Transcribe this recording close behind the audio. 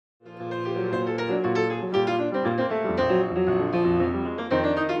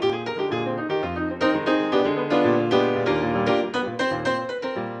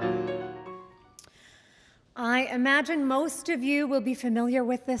imagine most of you will be familiar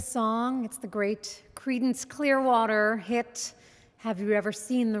with this song. It's the great Creedence Clearwater hit, Have You Ever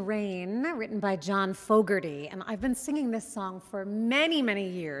Seen the Rain, written by John Fogerty. And I've been singing this song for many, many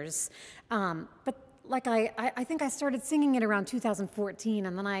years. But like I think I started singing it around 2014,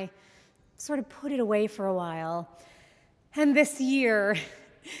 and then I sort of put it away for a while. And this year,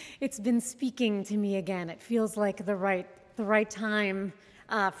 it's been speaking to me again. It feels like the right time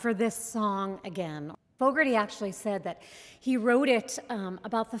for this song again. Fogerty actually said that he wrote it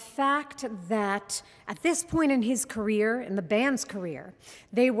about the fact that at this point in his career, in the band's career,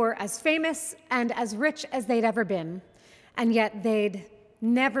 they were as famous and as rich as they'd ever been, and yet they'd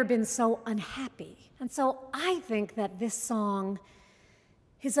never been so unhappy. And so I think that this song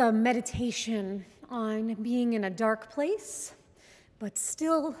is a meditation on being in a dark place, but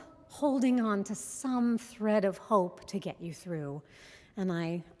still holding on to some thread of hope to get you through. And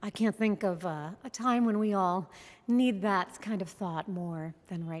I can't think of a time when we all need that kind of thought more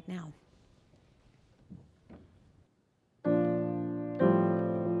than right now.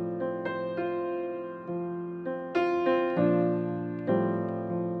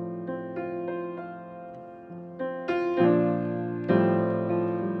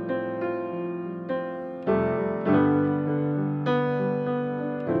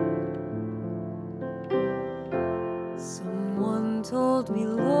 Told me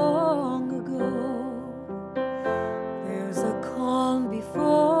long ago, there's a calm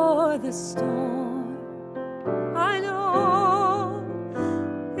before the storm. I know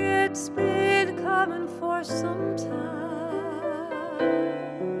it's been coming for some time.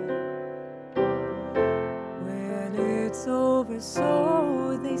 When it's over,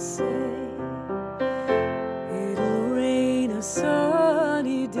 so they say, it'll rain a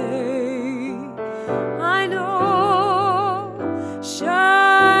sunny day. I know,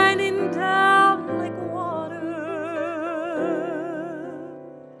 shining down like water.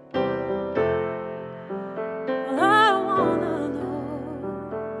 Well, I wanna know,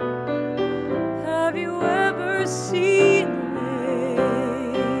 have you ever seen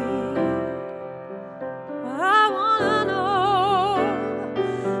rain? Well, I wanna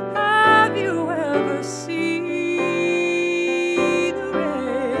know, have you ever seen the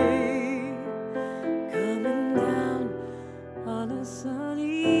rain coming down on a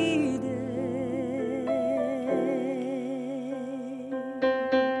sunny day?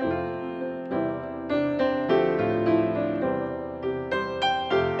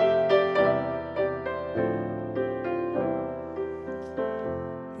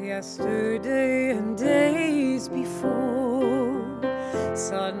 Yesterday and days before,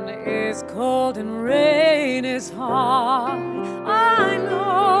 sun is cold and rain is hard. I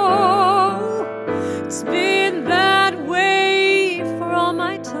know it's been that way for all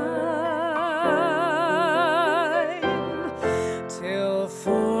my time, till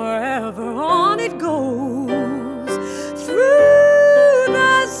forever on it goes, through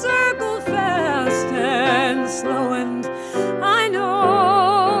the circle fast and slow, and I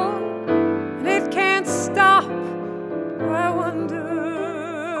know, and it can't stop. I wonder,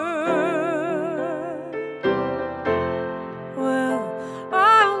 well,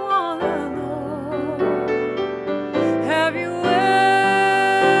 I wanna know, have you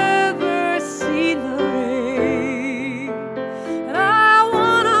ever seen the rain? And I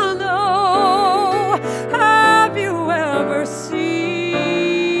wanna know, have you ever seen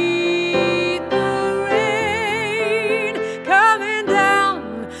the rain coming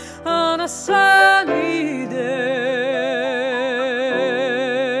down on a sunny day?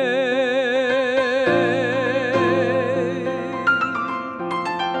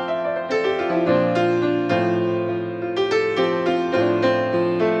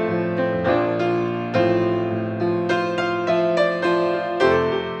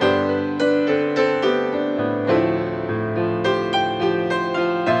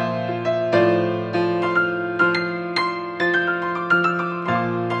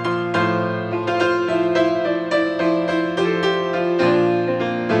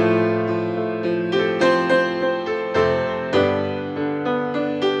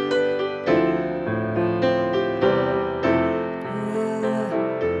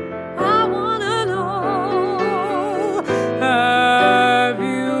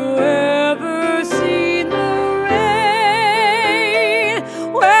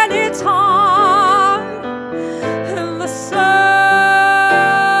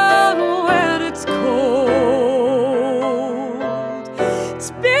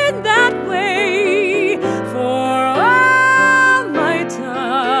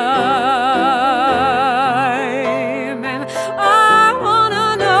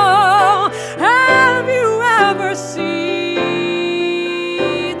 ever see.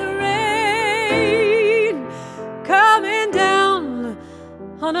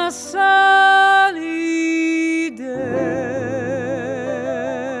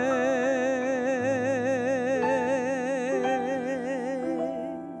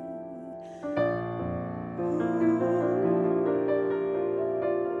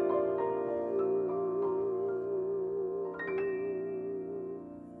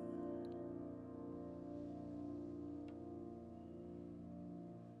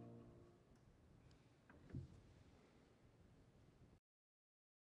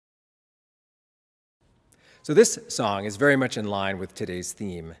 So this song is very much in line with today's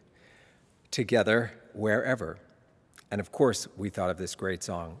theme, Together Wherever. And of course, we thought of this great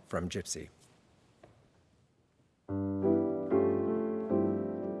song from Gypsy.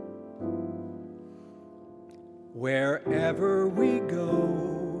 Wherever we go,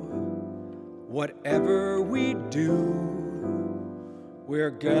 whatever we do, we're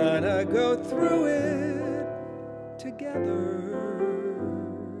gonna go through it together.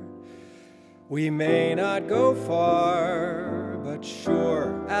 We may not go far, but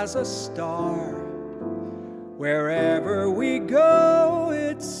sure as a star. Wherever we go,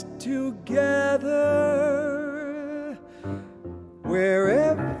 it's together.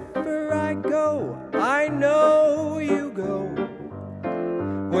 Wherever I go, I know you go.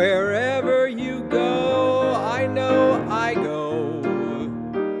 Wherever you go, I know I go.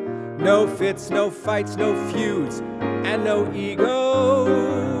 No fits, no fights, no feuds, and no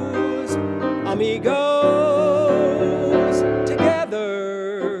egos. Amigos,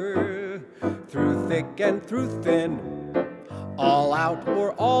 together, through thick and through thin, all out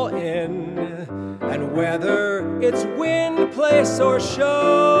or all in, and whether it's win, place, or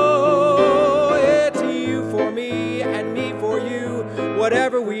show, it's you for me and me for you.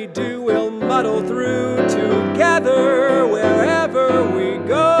 Whatever we do, we'll muddle through together wherever we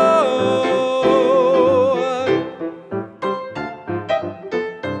go.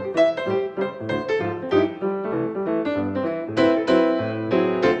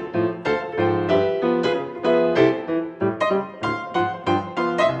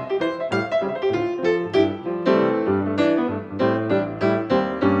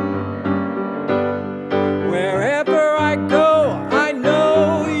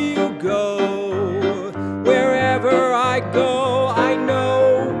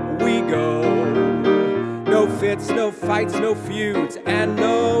 No fights, no feuds, and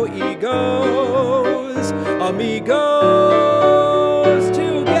no egos. Amigos,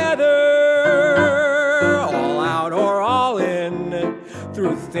 together, all out or all in,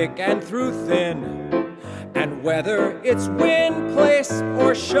 through thick and through thin, and whether it's win, place,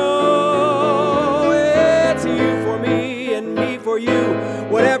 or show, it's you for me and me for you.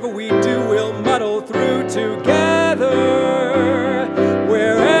 Whatever we do, we'll muddle through together,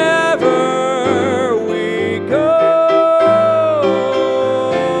 wherever.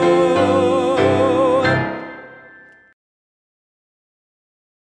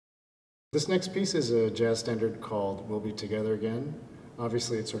 This next piece is a jazz standard called We'll Be Together Again.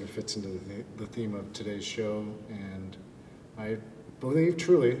 Obviously, it sort of fits into the theme of today's show, and I believe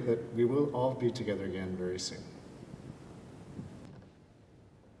truly that we will all be together again very soon.